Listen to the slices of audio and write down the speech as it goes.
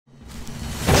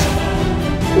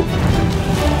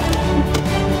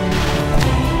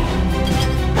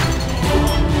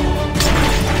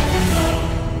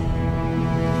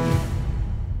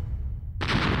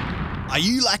Are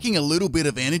you lacking a little bit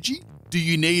of energy? Do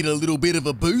you need a little bit of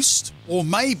a boost? Or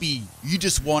maybe you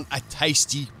just want a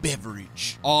tasty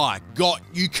beverage? I got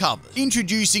you covered.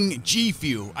 Introducing G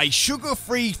Fuel, a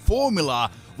sugar-free formula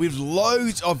with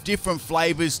loads of different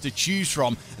flavors to choose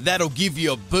from that'll give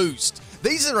you a boost.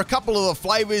 These are a couple of the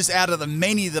flavors out of the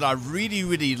many that I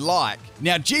really like.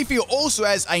 Now, G Fuel also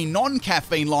has a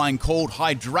non-caffeine line called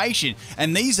Hydration,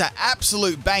 and these are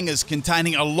absolute bangers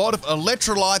containing a lot of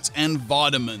electrolytes and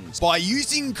vitamins. By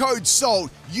using code SALT,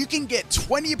 you can get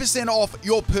 20% off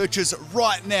your purchase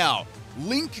right now.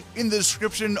 Link in the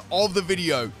description of the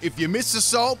video. If you miss the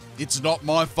salt, it's not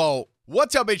my fault.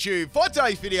 What's up, YouTube? For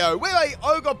today's video, we're a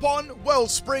Ogerpon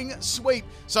Wellspring sweep.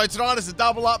 So tonight is a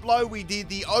double upload. We did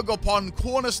the Ogerpon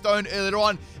Cornerstone earlier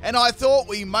on, and I thought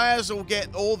we may as well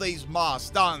get all these masks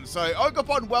done. So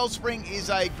Ogerpon Wellspring is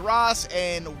a grass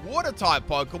and water type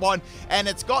Pokemon, and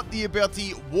it's got the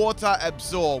ability Water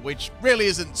Absorb, which really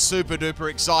isn't super duper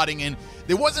exciting, and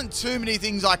there wasn't too many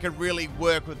things I could really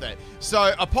work with it.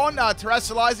 So upon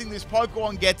terrestrializing, this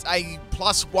Pokemon gets a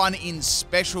 +1 in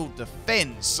special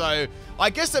defense. So I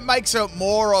guess it makes it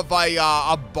more of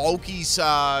a bulky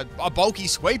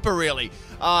sweeper, really.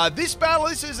 This battle,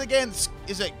 this is against,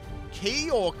 is it Ki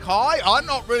or Kai? I'm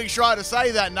not really sure how to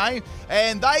say that name.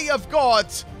 And they have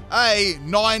got a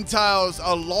Ninetales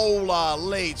Alola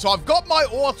lead. So I've got my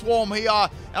Orthworm here,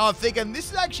 and I'm thinking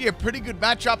this is actually a pretty good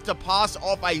matchup to pass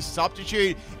off a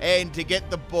substitute and to get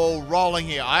the ball rolling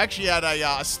here. I actually had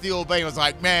a Steel Beam. I was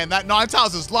like, man, that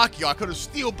Ninetales is lucky. I could have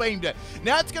Steel Beamed it.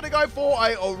 Now it's going to go for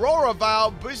a Aurora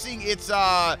Veil, boosting its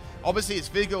obviously its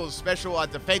physical special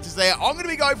defenses there. I'm going to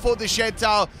be going for the Shed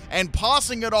Tail and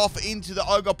passing it off into the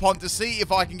Ogerpon to see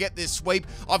if I can get this sweep.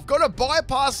 I've got to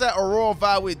bypass that Aurora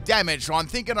Veil with damage, so I'm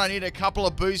thinking I need a couple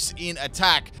of boosts in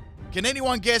attack. Can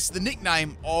anyone guess the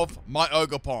nickname of my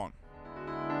Ogerpon?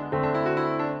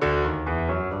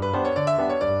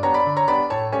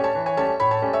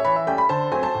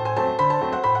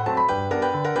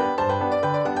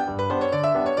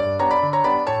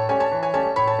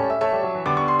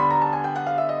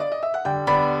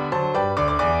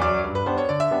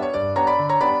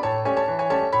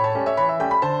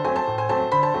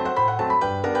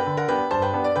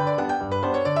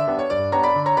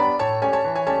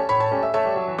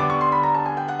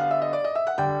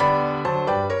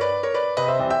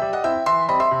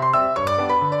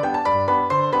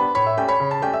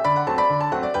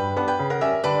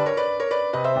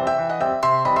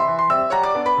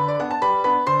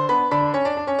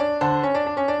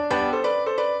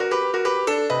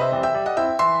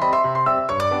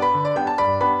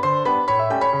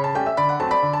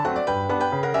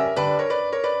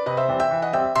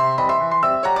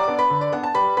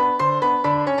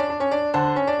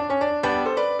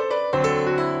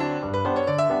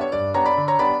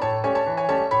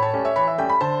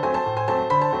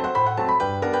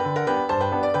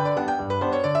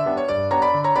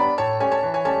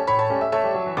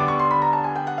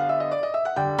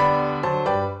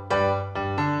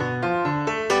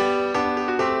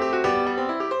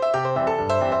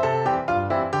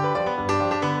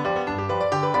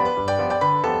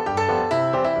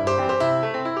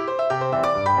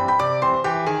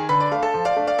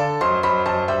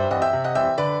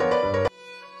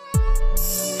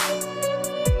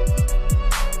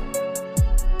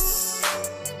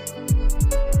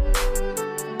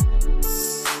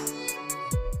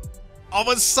 I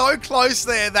was so close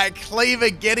there, that Cleaver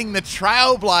getting the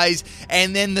Trailblaze,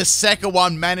 and then the second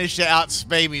one managed to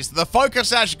outspeed me. So the Focus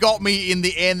Sash got me in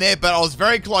the end there, but I was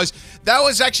very close. That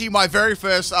was actually my very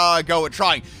first go at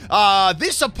trying.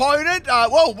 This opponent,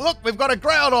 well, look, we've got a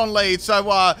Groudon lead,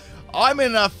 so I'm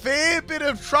in a fair bit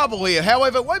of trouble here.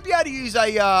 However, won't be able to use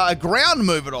a ground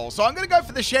move at all. So I'm going to go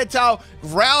for the Shed Tail.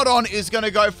 Groudon is going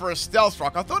to go for a Stealth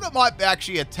Rock. I thought it might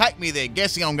actually attack me there,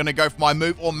 guessing I'm going to go for my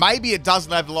move. Or maybe it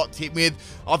doesn't have a lot to hit with.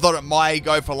 I thought it might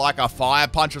go for like a Fire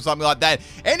Punch or something like that.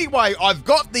 Anyway, I've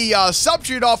got the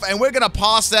substitute off, and we're going to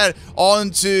pass that on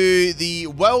to the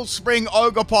Wellspring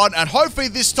Ogerpon. And hopefully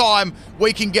this time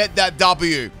we can get that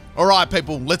W. All right,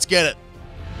 people, let's get it.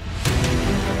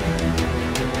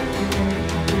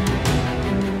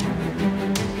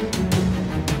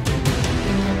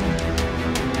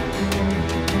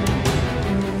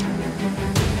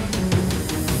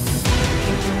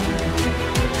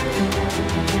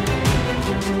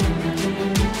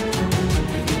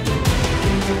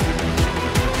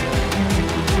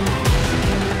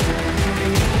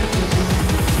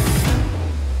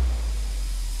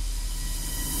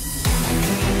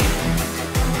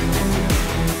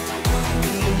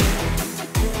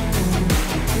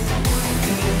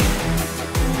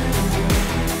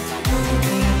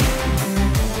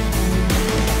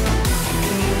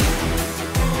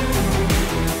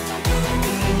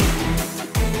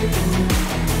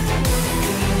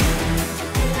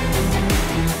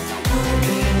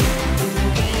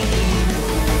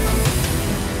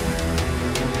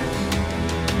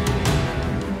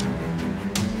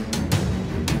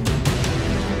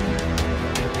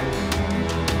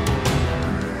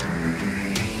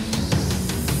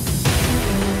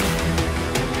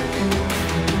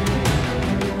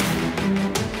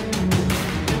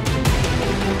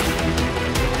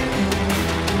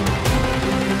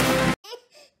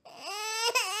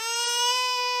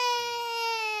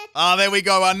 There we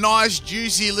go. A nice,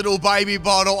 juicy little baby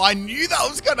bottle. I knew that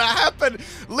was going to happen.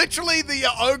 Literally, the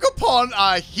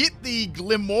Ogerpon hit the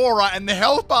Glimora and the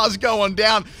health bar's going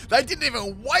down. They didn't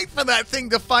even wait for that thing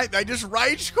to faint. They just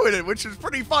rage quitted, which is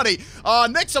pretty funny.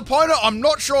 Next opponent, I'm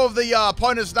not sure of the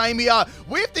opponent's name here.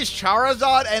 We have this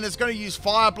Charizard, and it's going to use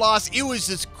Fire Blast. It was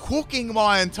just cooking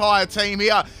my entire team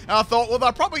here. And I thought, well,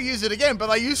 they'll probably use it again, but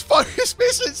they used Focus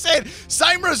Miss instead.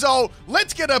 Same result.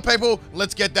 Let's get it, people.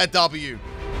 Let's get that W.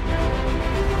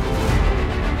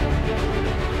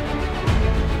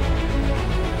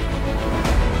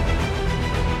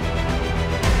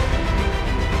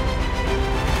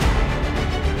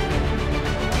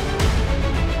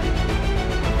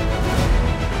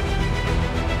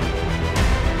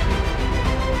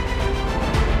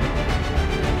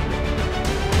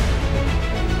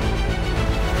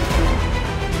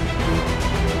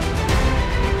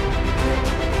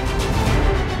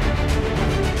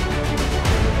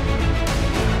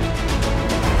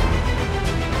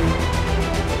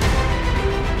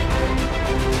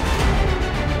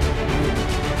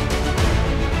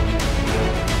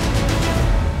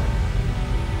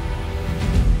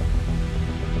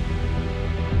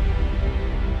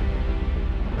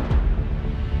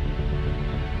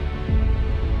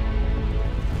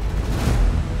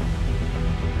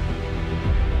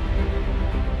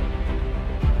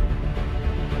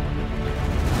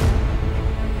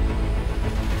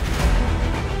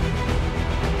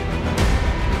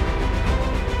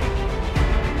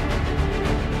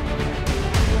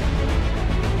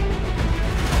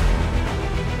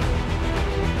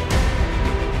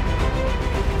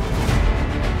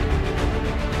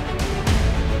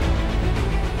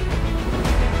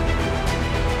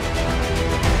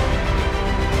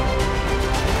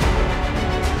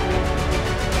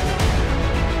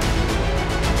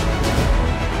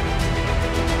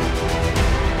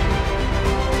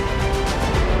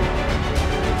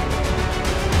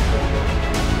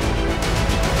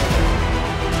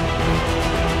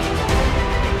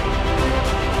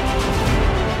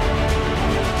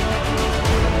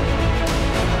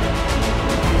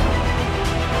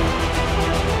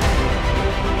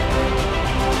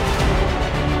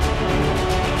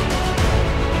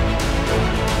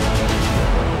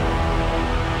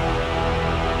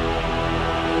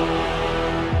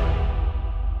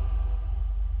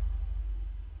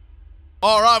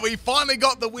 All right, we finally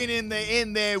got the win in the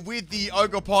end there with the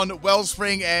Ogerpon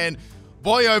Wellspring, and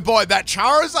boy, oh boy, that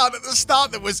Charizard at the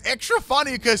start, that was extra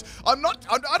funny because I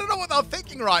don't know what they were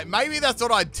thinking, right? Maybe they thought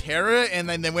I'd Terror and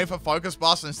then they went for Focus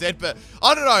Blast instead, but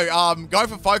I don't know. Going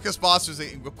for Focus Blast was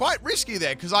quite risky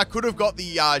there because I could have got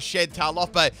the Shed Tail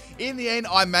off, but in the end,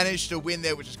 I managed to win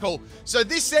there, which is cool. So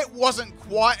this set wasn't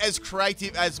quite as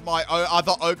creative as my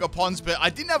other Ogerpons, but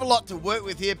I didn't have a lot to work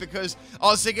with here because I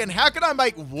was thinking, how can I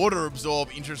make Water Absorb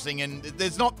interesting? And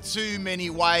there's not too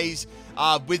many ways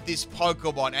with this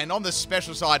Pokemon, and on the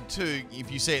special side too,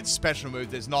 if you see its special move,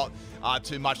 there's not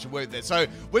too much to work there. So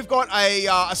we've got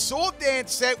a Sword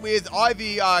Dance set with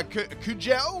Ivy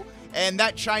Kugel, and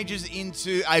that changes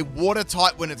into a water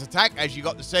type when it's attacked, as you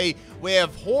got to see. We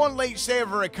have Horn Leech there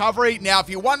for recovery. Now, if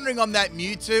you're wondering on that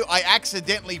Mewtwo, I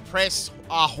accidentally pressed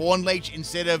Horn Leech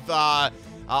instead of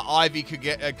Ivy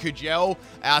Kugel.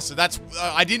 So that's,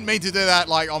 I didn't mean to do that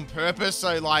like on purpose.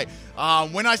 So like,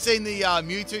 when I seen the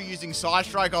Mewtwo using Side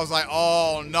Strike, I was like,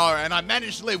 oh no, and I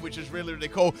managed to live, which is really, really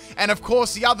cool. And of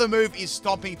course, the other move is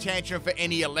Stomping Tantrum for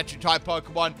any electric type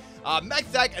Pokemon. Max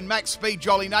Attack and Max Speed,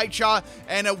 Jolly Nature,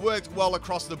 and it worked well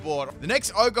across the board. The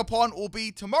next Ogerpon will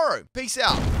be tomorrow. Peace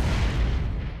out.